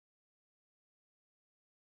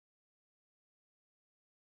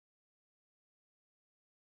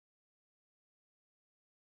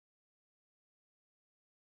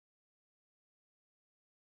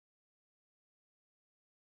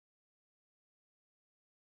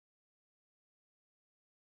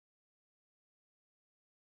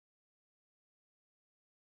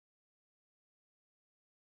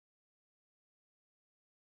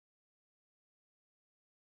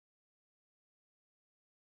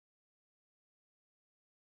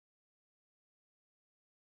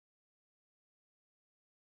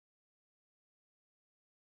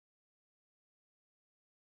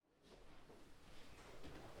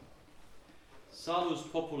Salus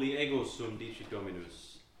populi ego sum dicit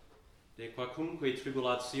Dominus, de quacumque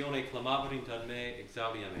tribulatione clamaverint ad me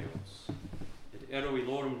exaudiam eos, et ero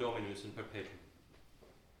illorum Dominus in perpetuum.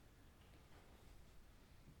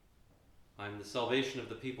 I am the salvation of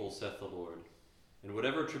the people, saith the Lord. In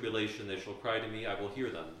whatever tribulation they shall cry to me, I will hear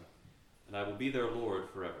them, and I will be their Lord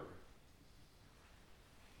forever.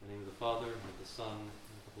 In the name of the Father, and of the Son, and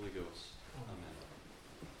of the Holy Ghost. Amen.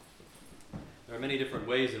 There are many different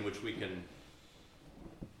ways in which we can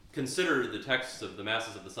consider the texts of the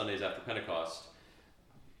Masses of the Sundays after Pentecost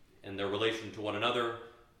and their relation to one another,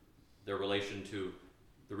 their relation to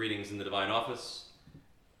the readings in the Divine Office.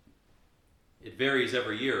 It varies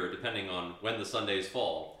every year depending on when the Sundays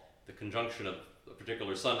fall. The conjunction of a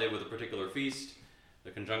particular Sunday with a particular feast,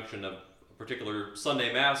 the conjunction of a particular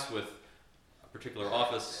Sunday Mass with a particular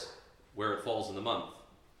office, where it falls in the month.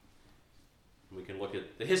 We can look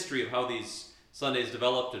at the history of how these Sundays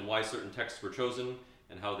developed and why certain texts were chosen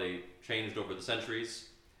and how they changed over the centuries.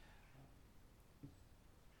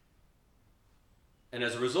 And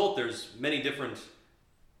as a result, there's many different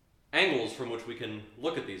angles from which we can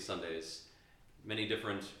look at these Sundays, many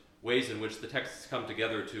different ways in which the texts come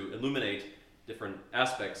together to illuminate different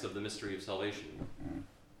aspects of the mystery of salvation.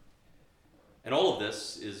 And all of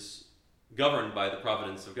this is governed by the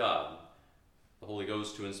providence of God. The Holy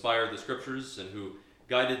Ghost, who inspired the Scriptures and who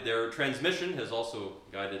guided their transmission, has also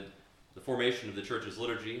guided the formation of the Church's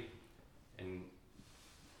liturgy and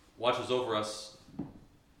watches over us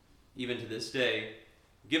even to this day,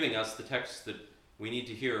 giving us the texts that we need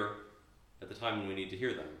to hear at the time when we need to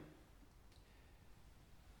hear them.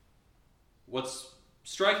 What's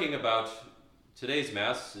striking about today's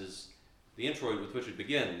Mass is the introit with which it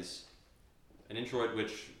begins, an introit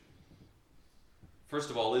which, first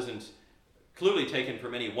of all, isn't clearly taken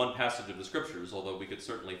from any one passage of the Scriptures, although we could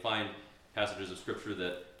certainly find passages of Scripture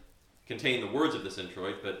that contain the words of this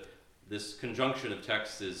introit, but this conjunction of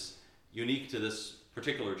texts is unique to this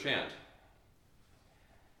particular chant.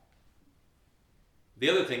 The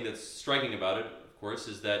other thing that's striking about it, of course,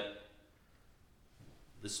 is that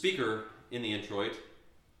the speaker in the introit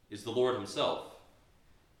is the Lord himself.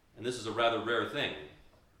 And this is a rather rare thing.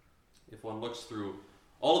 If one looks through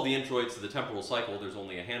all of the introits of the temporal cycle, there's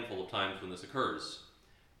only a handful of times when this occurs.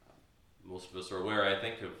 Most of us are aware, I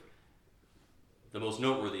think, of the most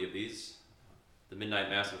noteworthy of these. The Midnight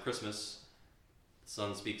Mass of Christmas, the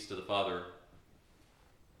Son speaks to the Father.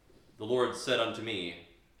 The Lord said unto me,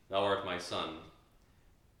 Thou art my Son.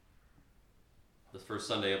 The first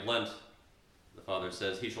Sunday of Lent, the Father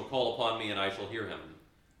says, He shall call upon me and I shall hear him.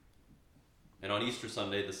 And on Easter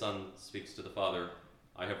Sunday, the Son speaks to the Father,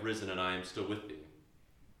 I have risen and I am still with thee.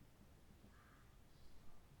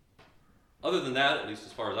 Other than that, at least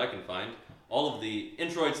as far as I can find, all of the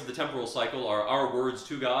introits of the temporal cycle are our words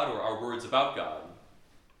to God or our words about God.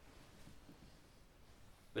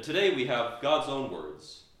 But today we have God's own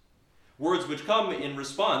words. Words which come in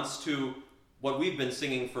response to what we've been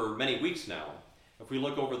singing for many weeks now. If we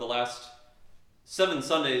look over the last 7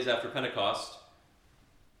 Sundays after Pentecost,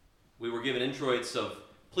 we were given introits of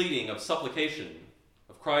pleading, of supplication,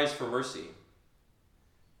 of cries for mercy.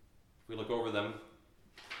 If we look over them,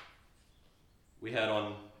 we had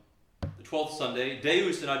on the 12th Sunday,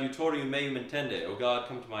 Deus in adiutorium meum intende, O God,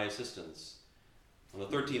 come to my assistance. On the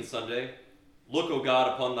 13th Sunday, Look, O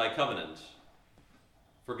God, upon thy covenant.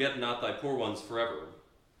 Forget not thy poor ones forever.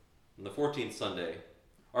 On the 14th Sunday,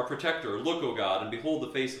 Our protector, look, O God, and behold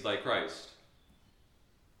the face of thy Christ.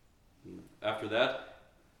 And after that,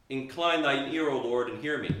 Incline thine ear, O Lord, and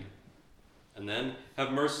hear me. And then,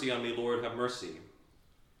 Have mercy on me, Lord, have mercy.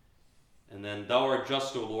 And then, Thou art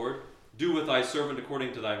just, O Lord, do with thy servant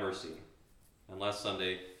according to thy mercy. And last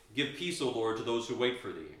Sunday, Give peace, O Lord, to those who wait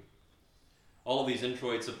for thee. All of these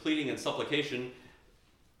introits of pleading and supplication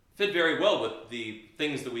fit very well with the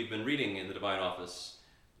things that we've been reading in the Divine Office.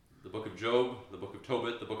 The book of Job, the book of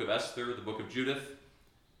Tobit, the book of Esther, the book of Judith,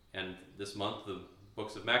 and this month, the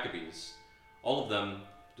books of Maccabees. All of them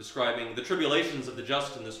describing the tribulations of the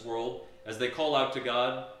just in this world as they call out to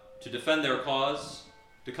God to defend their cause,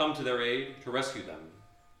 to come to their aid, to rescue them.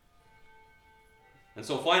 And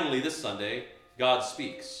so finally this Sunday, God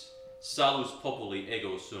speaks. Salus populi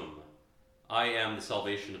ego sum. I am the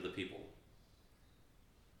salvation of the people.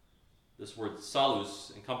 This word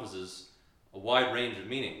salus encompasses a wide range of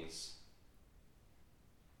meanings.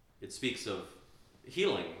 It speaks of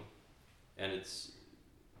healing, and it's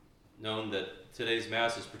known that today's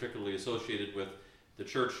Mass is particularly associated with the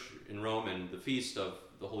Church in Rome and the feast of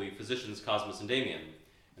the Holy Physicians Cosmas and Damian.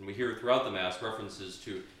 And we hear throughout the Mass references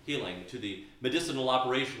to healing, to the medicinal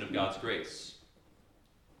operation of God's grace.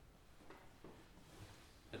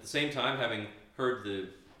 At the same time, having heard the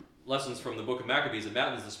lessons from the book of Maccabees at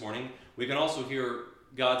Matins this morning, we can also hear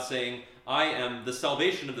God saying, I am the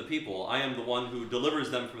salvation of the people. I am the one who delivers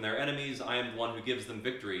them from their enemies. I am the one who gives them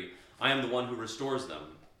victory. I am the one who restores them.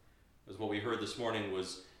 As what we heard this morning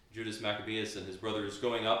was Judas Maccabeus and his brothers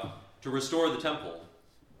going up to restore the temple,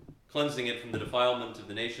 cleansing it from the defilement of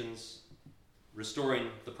the nations, restoring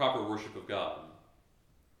the proper worship of God.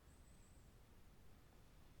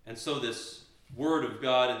 And so this word of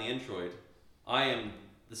God in the introit, I am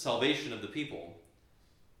the salvation of the people.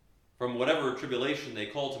 From whatever tribulation they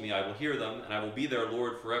call to me, I will hear them, and I will be their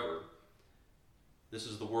Lord forever. This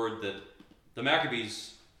is the word that the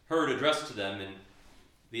Maccabees heard addressed to them in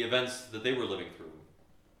the events that they were living through.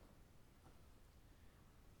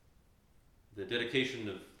 The dedication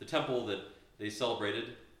of the temple that they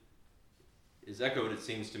celebrated is echoed, it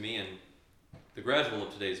seems to me, in the gradual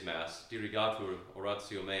of today's Mass, Dirigatur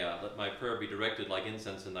oratio mea, let my prayer be directed like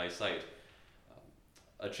incense in thy sight,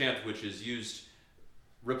 a chant which is used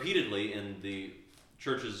repeatedly in the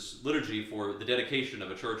church's liturgy for the dedication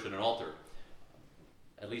of a church and an altar.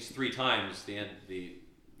 At least 3 times the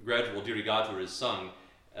gradual Dirigatur is sung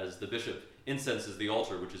as the bishop incenses the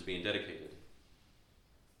altar which is being dedicated.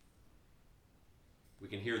 We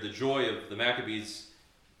can hear the joy of the Maccabees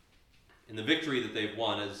in the victory that they've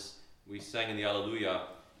won, as we sang in the Alleluia.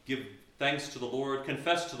 Give thanks to the Lord,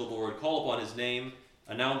 confess to the Lord, call upon his name,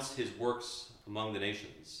 announce his works among the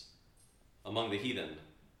nations, among the heathen,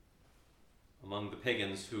 among the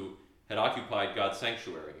pagans who had occupied God's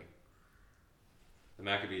sanctuary. The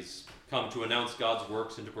Maccabees come to announce God's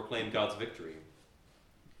works and to proclaim God's victory.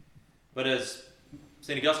 But as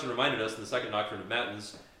St. Augustine reminded us in the second doctrine of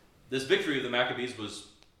Matins, this victory of the Maccabees was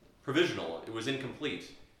provisional. It was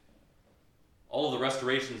incomplete. All of the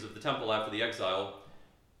restorations of the temple after the exile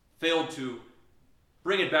failed to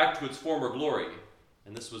bring it back to its former glory.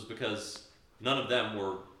 And this was because none of them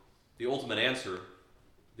were the ultimate answer,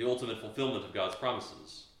 the ultimate fulfillment of God's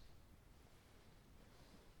promises.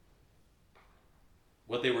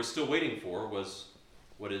 What they were still waiting for was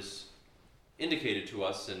what is indicated to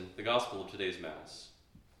us in the gospel of today's Mass.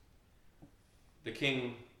 The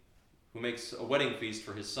king who makes a wedding feast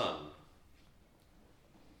for his son.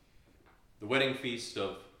 The wedding feast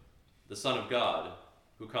of the Son of God,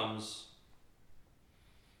 who comes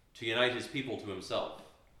to unite his people to himself.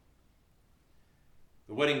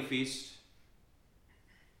 The wedding feast,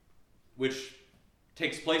 which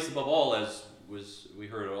takes place above all, as we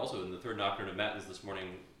heard also in the third doctrine of Matins this morning,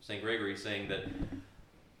 St. Gregory saying that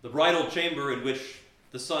the bridal chamber in which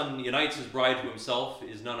the Son unites his bride to himself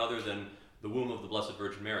is none other than the womb of the Blessed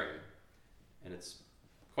Virgin Mary. And it's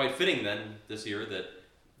quite fitting then, this year, that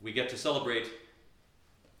we get to celebrate,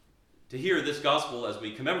 to hear this gospel as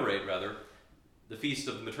we commemorate, rather, the feast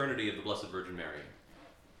of the maternity of the Blessed Virgin Mary.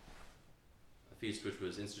 A feast which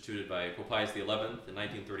was instituted by Pope Pius XI in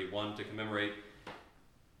 1931 to commemorate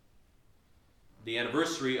the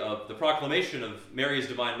anniversary of the proclamation of Mary's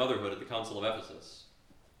divine motherhood at the Council of Ephesus.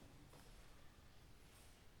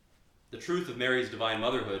 The truth of Mary's divine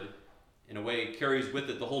motherhood, in a way, carries with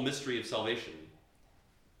it the whole mystery of salvation.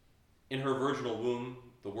 In her virginal womb,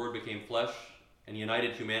 the Word became flesh and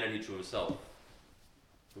united humanity to himself.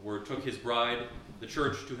 The Word took his bride, the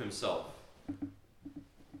church, to himself.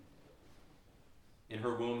 In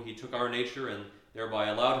her womb, he took our nature and thereby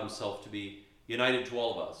allowed himself to be united to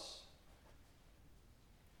all of us.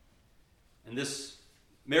 And this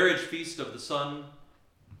marriage feast of the Son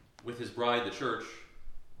with his bride, the church,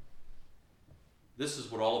 this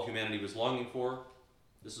is what all of humanity was longing for.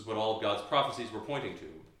 This is what all of God's prophecies were pointing to.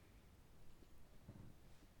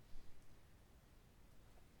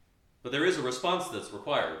 But there is a response that's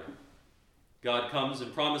required. God comes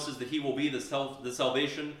and promises that he will be the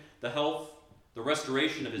salvation, the health, the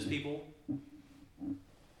restoration of his people.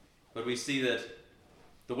 But we see that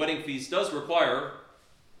the wedding feast does require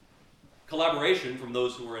collaboration from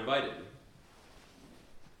those who were invited.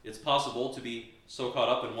 It's possible to be so caught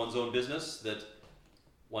up in one's own business that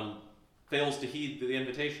one fails to heed the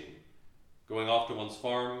invitation, going off to one's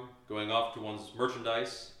farm, going off to one's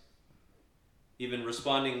merchandise, even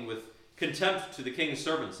responding with contempt to the king's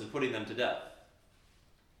servants and putting them to death.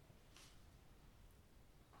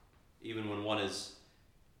 Even when one is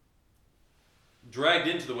dragged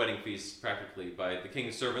into the wedding feast, practically, by the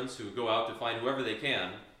king's servants who go out to find whoever they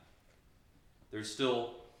can, there's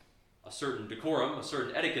still a certain decorum, a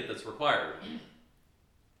certain etiquette that's required.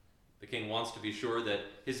 The king wants to be sure that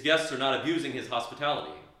his guests are not abusing his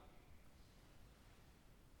hospitality.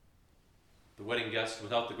 The wedding guest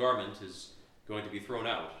without the garment is going to be thrown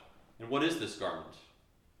out. And what is this garment?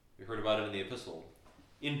 We heard about it in the epistle.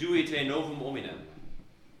 Induite novum hominem.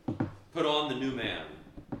 put on the new man,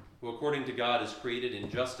 who according to God is created in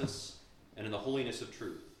justice and in the holiness of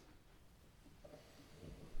truth.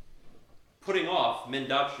 Putting off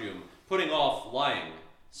mendacium, putting off lying,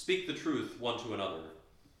 speak the truth one to another,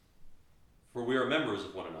 for we are members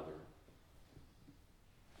of one another.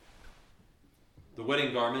 The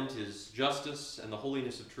wedding garment is justice and the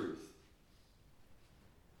holiness of truth.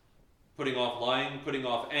 Putting off lying, putting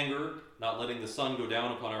off anger, not letting the sun go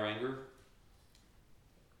down upon our anger.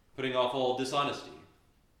 Putting off all dishonesty.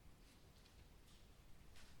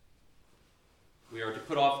 We are to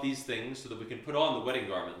put off these things so that we can put on the wedding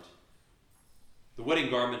garment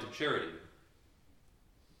of charity,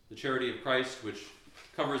 the charity of Christ which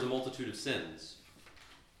covers a multitude of sins.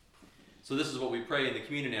 So this is what we pray in the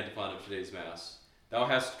communion antiphon of today's Mass. Thou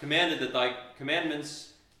hast commanded that thy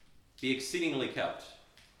commandments be exceedingly kept.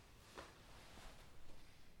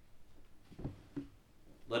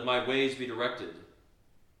 Let my ways be directed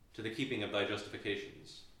to the keeping of thy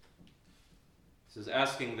justifications. This is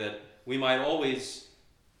asking that we might always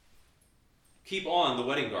keep on the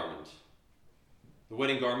wedding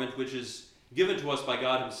garment which is given to us by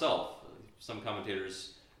God himself. Some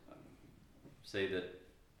commentators say that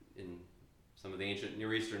in some of the ancient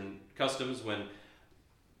Near Eastern customs, when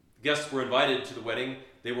guests were invited to the wedding,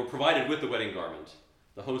 they were provided with the wedding garment.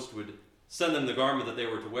 The host would send them the garment that they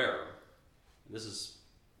were to wear. And this is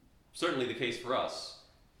certainly the case for us.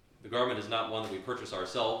 The garment is not one that we purchase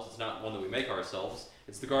ourselves. It's not one that we make ourselves.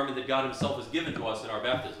 It's the garment that God himself has given to us in our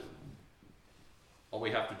baptism. All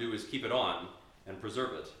we have to do is keep it on and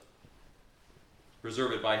preserve it.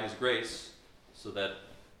 Preserve it by his grace, so that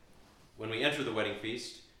when we enter the wedding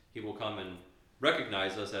feast, he will come and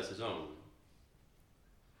recognize us as his own.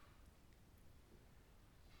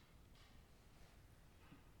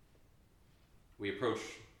 We approach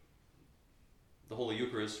the Holy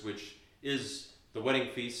Eucharist, which is the wedding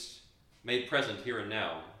feast made present here and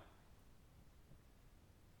now.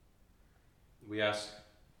 We ask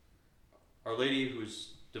Our Lady,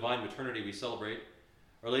 whose divine maternity we celebrate,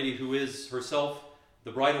 Our Lady who is herself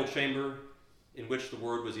the bridal chamber in which the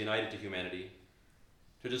Word was united to humanity,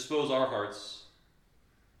 to dispose our hearts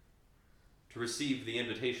to receive the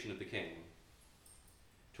invitation of the King,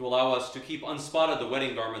 to allow us to keep unspotted the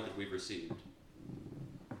wedding garment that we've received,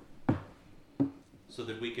 so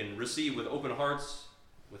that we can receive with open hearts,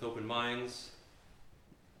 with open minds,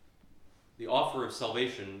 the offer of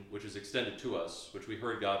salvation which is extended to us, which we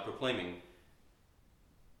heard God proclaiming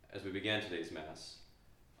as we began today's Mass.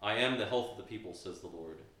 I am the health of the people, says the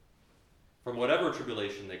Lord. From whatever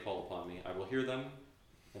tribulation they call upon me, I will hear them,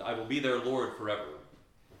 and I will be their Lord forever.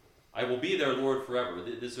 I will be their Lord forever.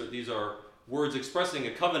 These are words expressing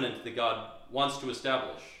a covenant that God wants to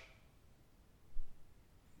establish.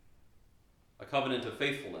 A covenant of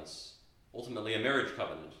faithfulness, ultimately a marriage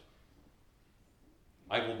covenant.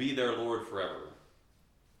 I will be their Lord forever.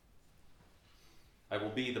 I will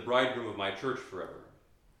be the bridegroom of my church forever.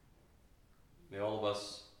 May all of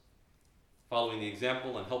us, following the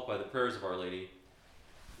example and helped by the prayers of Our Lady,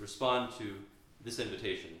 respond to this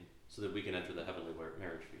invitation so that we can enter the heavenly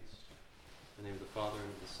marriage feast. In the name of the Father, and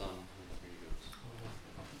of the Son,